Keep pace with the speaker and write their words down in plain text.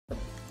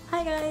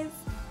Hi guys,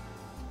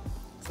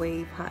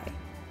 wave hi.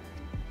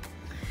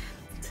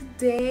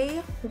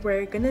 Today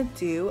we're gonna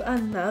do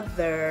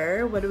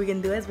another, what are we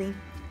gonna do, Esmey?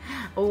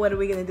 Oh, what are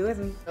we gonna do,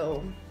 Esmey?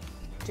 Oh,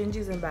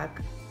 Gingy's in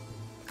back.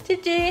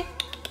 Gigi!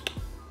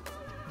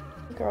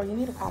 Girl, you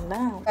need to calm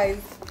down.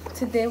 Guys,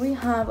 today we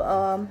have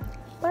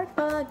bark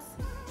box.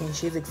 And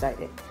she's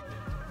excited.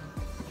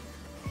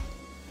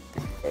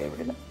 Okay,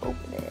 we're gonna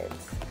open it.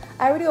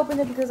 I already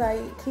opened it because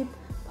I keep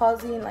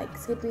pausing, like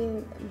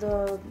skipping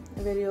the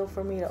video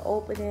for me to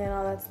open it and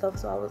all that stuff.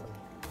 So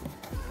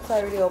I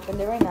already opened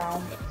it right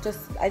now.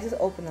 I just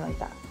opened it like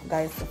that.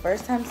 Guys, the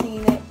first time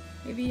seeing it.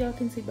 Maybe y'all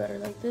can see better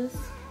like this.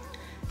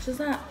 It's just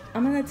that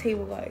I'm on a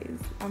table, guys.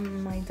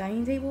 On my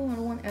dining table. I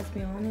don't want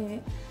Esmey on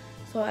it.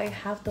 So I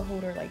have to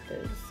hold her like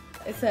this.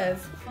 It says,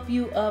 help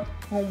you up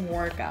home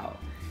workout.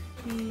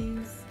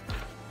 Please.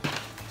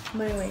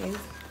 But anyways.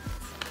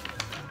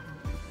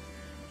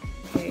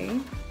 Okay.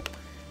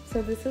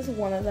 So this is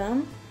one of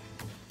them.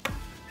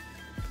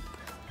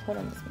 Hold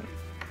on, Esmey.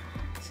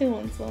 She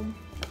wants some.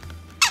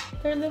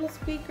 They're little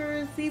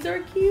speakers. These are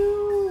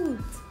cute.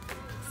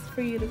 It's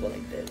for you to go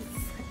like this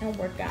and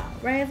work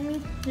out. Right,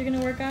 Esmey? You're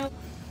gonna work out?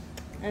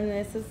 And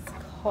this is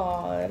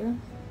called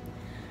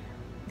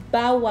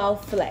Bow Wow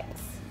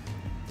Flex.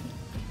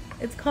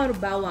 It's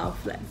called Bow Wow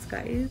Flex,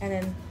 guys. And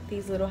then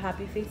these little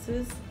happy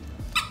faces.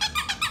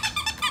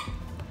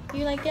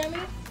 You like it,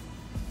 Esmey?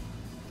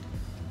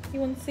 You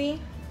want to see?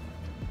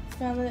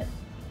 Smell it?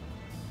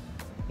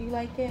 You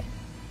like it?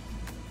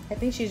 I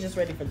think she's just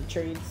ready for the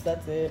treats.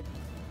 That's it.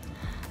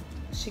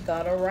 She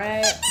got a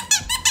rat.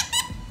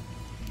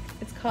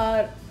 It's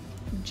called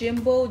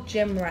Jimbo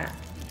Gym Rat.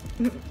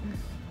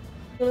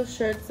 Little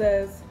shirt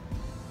says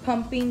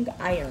pumping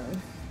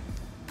iron.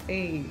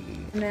 Hey.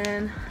 And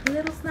then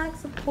little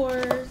snacks, of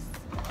course.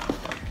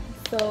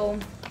 So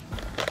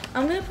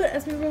I'm gonna put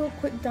Esmey real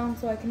quick down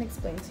so I can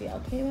explain to you.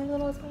 Okay, my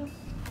little Esmey?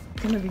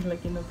 I'm gonna be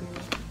looking up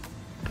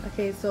here.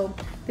 Okay, so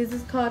this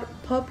is called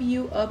Pup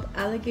You Up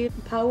Alligator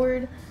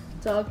Powered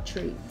Dog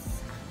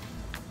Treats.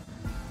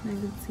 I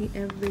can see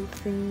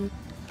everything.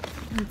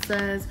 It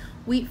says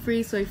wheat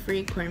free, soy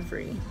free, corn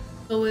free.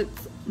 So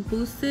it's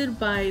boosted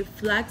by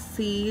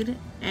flaxseed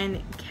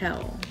and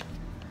kale.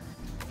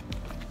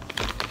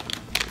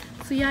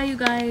 So yeah, you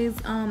guys,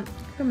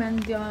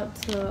 recommend y'all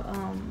to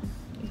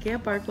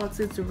get BarkBox.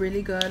 It's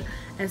really good.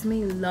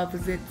 Esmey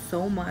loves it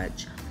so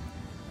much.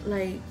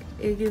 Like,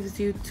 it gives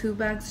you 2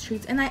 bags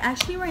treats, and I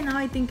actually right now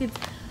I think it's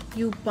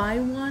you buy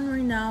one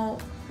right now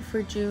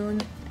for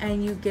June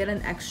and you get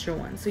an extra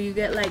one, so you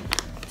get like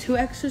 2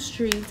 extra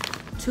treats,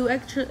 2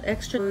 extra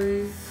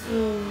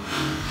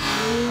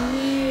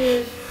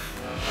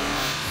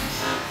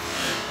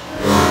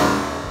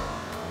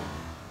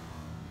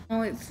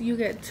oh, it's you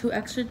get 2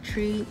 extra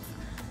treats,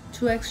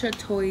 2 extra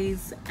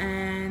toys,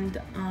 and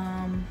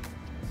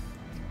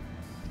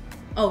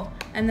oh,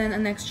 and then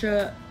an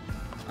extra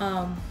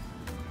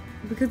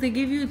because they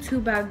give you 2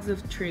 bags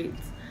of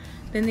treats,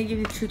 then they give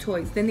you 2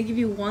 toys, then they give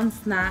you 1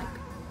 snack.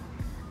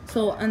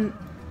 So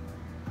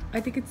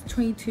I think it's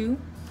 22.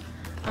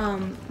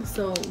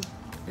 So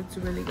it's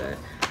really good.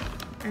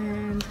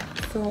 And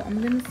so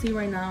I'm gonna see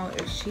right now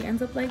if she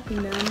ends up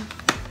liking them.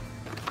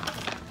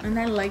 And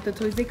I like the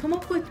toys. They come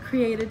up with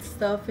creative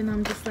stuff and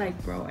I'm just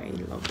like, bro, I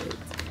love it.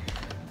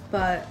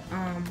 But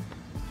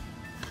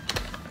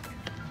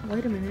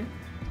wait a minute.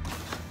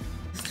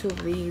 There's 2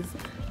 of these.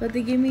 But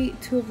they gave me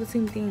 2 of the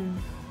same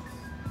thing.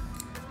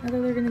 I thought they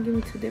were gonna give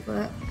me 2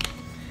 different.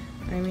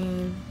 I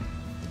mean,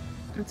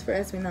 it's for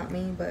Esmey, not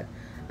me, but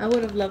I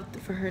would have loved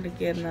for her to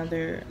get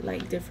another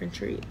like different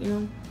treat, you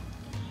know.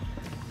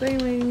 But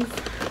anyways,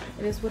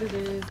 it is what it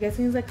is. It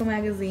seems like a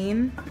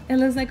magazine. It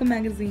looks like a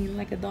magazine,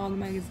 like a dog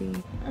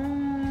magazine.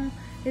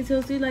 It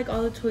tells you like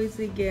all the toys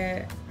they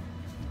get.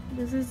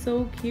 This is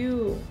so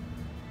cute.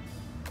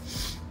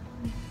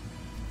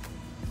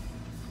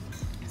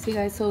 See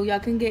guys, so y'all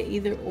can get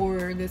either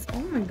or this.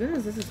 Oh my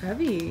goodness, this is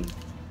heavy.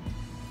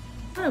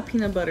 Not a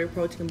peanut butter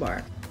protein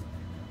bar.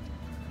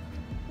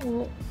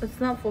 Well, it's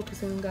not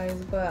focusing,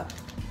 guys, but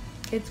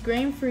it's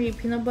grain-free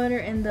peanut butter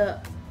and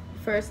the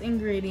first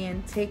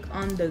ingredient, take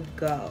on the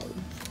go.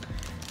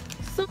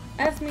 So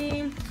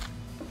Esmey.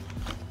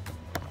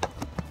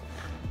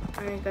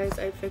 Alright guys,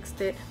 I fixed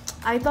it.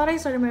 I thought I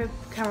started my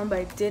camera, but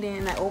I didn't,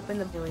 and I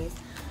opened the anyways.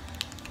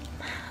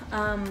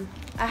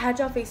 I had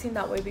y'all facing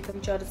that way because I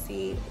want y'all to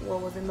see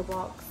what was in the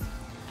box.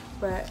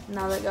 But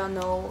now that y'all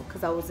know,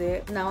 because that was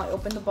it. Now I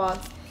opened the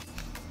box.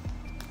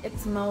 It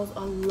smells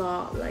a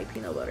lot like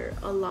peanut butter,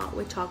 a lot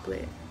with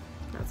chocolate.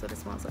 That's what it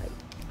smells like.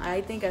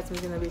 I think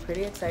Esmey's gonna be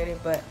pretty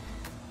excited, but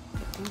I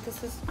think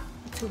this is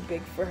too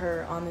big for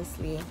her,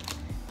 honestly.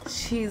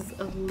 She's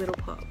a little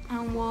pup.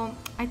 And well,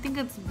 I think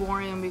it's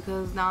boring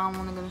because now I'm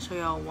only gonna show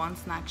y'all 1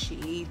 snack she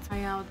eats.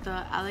 Try out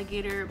the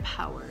alligator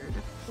powered.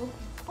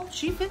 Oh,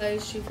 she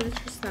finished her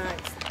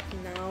snacks.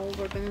 Now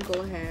we're gonna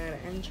go ahead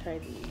and try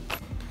these.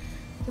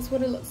 This is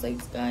what it looks like,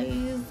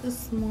 guys. It's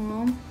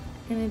small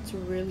and it's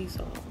really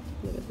soft.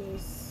 Look at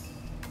this.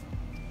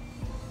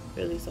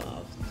 Really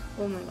soft.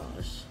 Oh my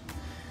gosh.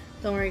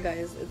 Don't worry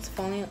guys, it's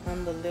falling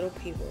on the little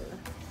paper.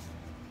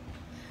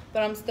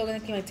 But I'm still gonna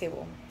clean my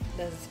table.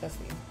 That's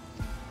disgusting.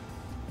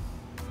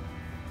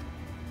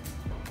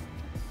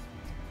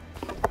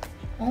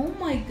 Oh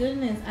my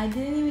goodness, I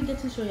didn't even get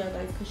to show y'all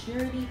guys because she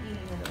already eating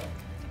it up.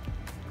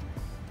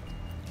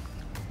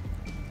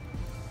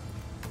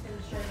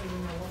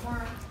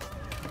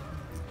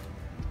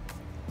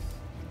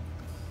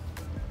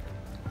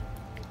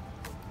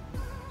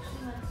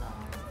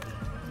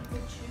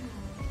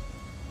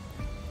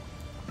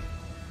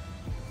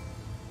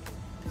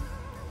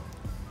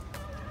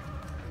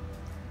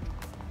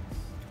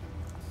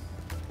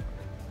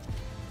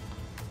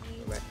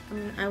 I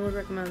mean, I would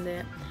recommend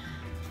it,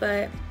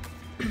 but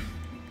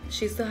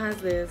she still has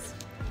this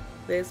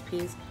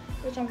piece,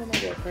 which I'm gonna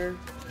give her,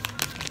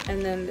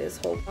 and then this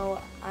whole.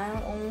 Oh,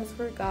 I almost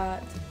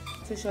forgot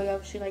to show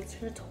y'all she likes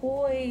her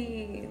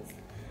toys.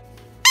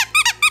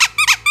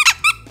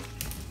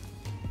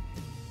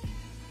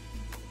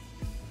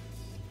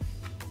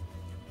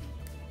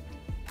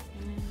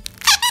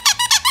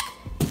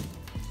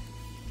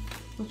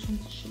 Which one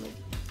does she like?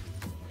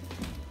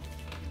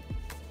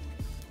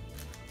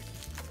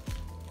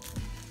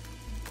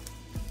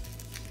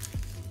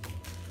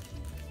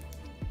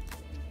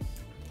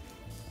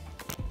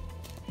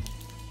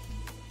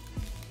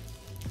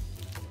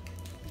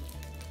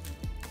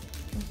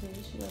 Okay,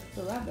 she likes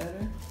a lot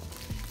better.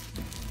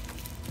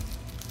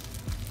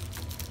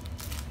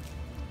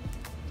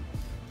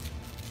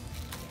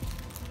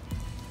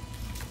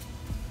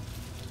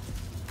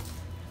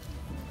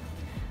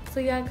 So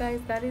yeah guys,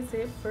 that is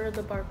it for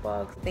the bark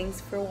box. Thanks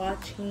for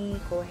watching.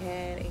 Go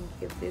ahead and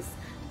give this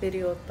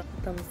video a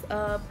thumbs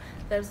up.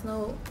 Let us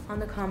know on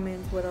the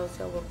comments what else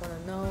y'all would want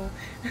to know.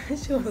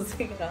 She was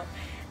singing out,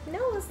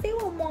 no, stay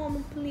with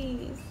mama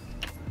please.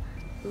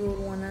 We would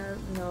want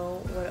to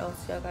know what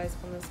else y'all guys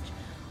want us to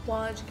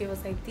watch. Give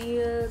us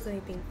ideas,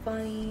 anything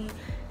funny,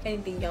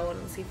 anything y'all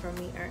want to see from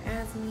me or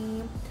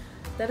Esmey.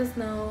 Let us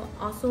know.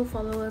 Also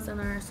follow us on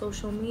our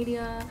social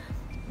media,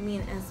 me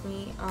and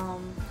Esmey.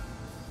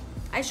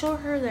 I show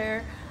her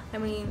there. I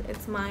mean,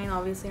 it's mine,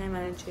 obviously I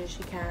manage it,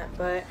 she can't,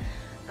 but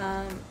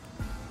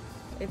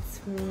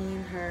it's me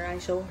and her. I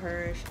show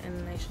her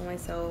and I show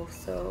myself.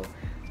 So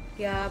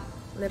yeah,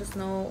 let us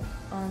know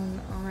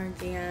on our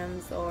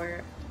DMs,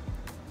 or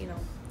you know.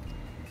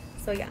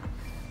 So yeah,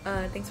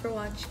 thanks for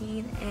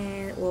watching,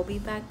 and we'll be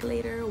back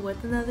later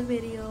with another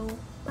video.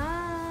 Bye.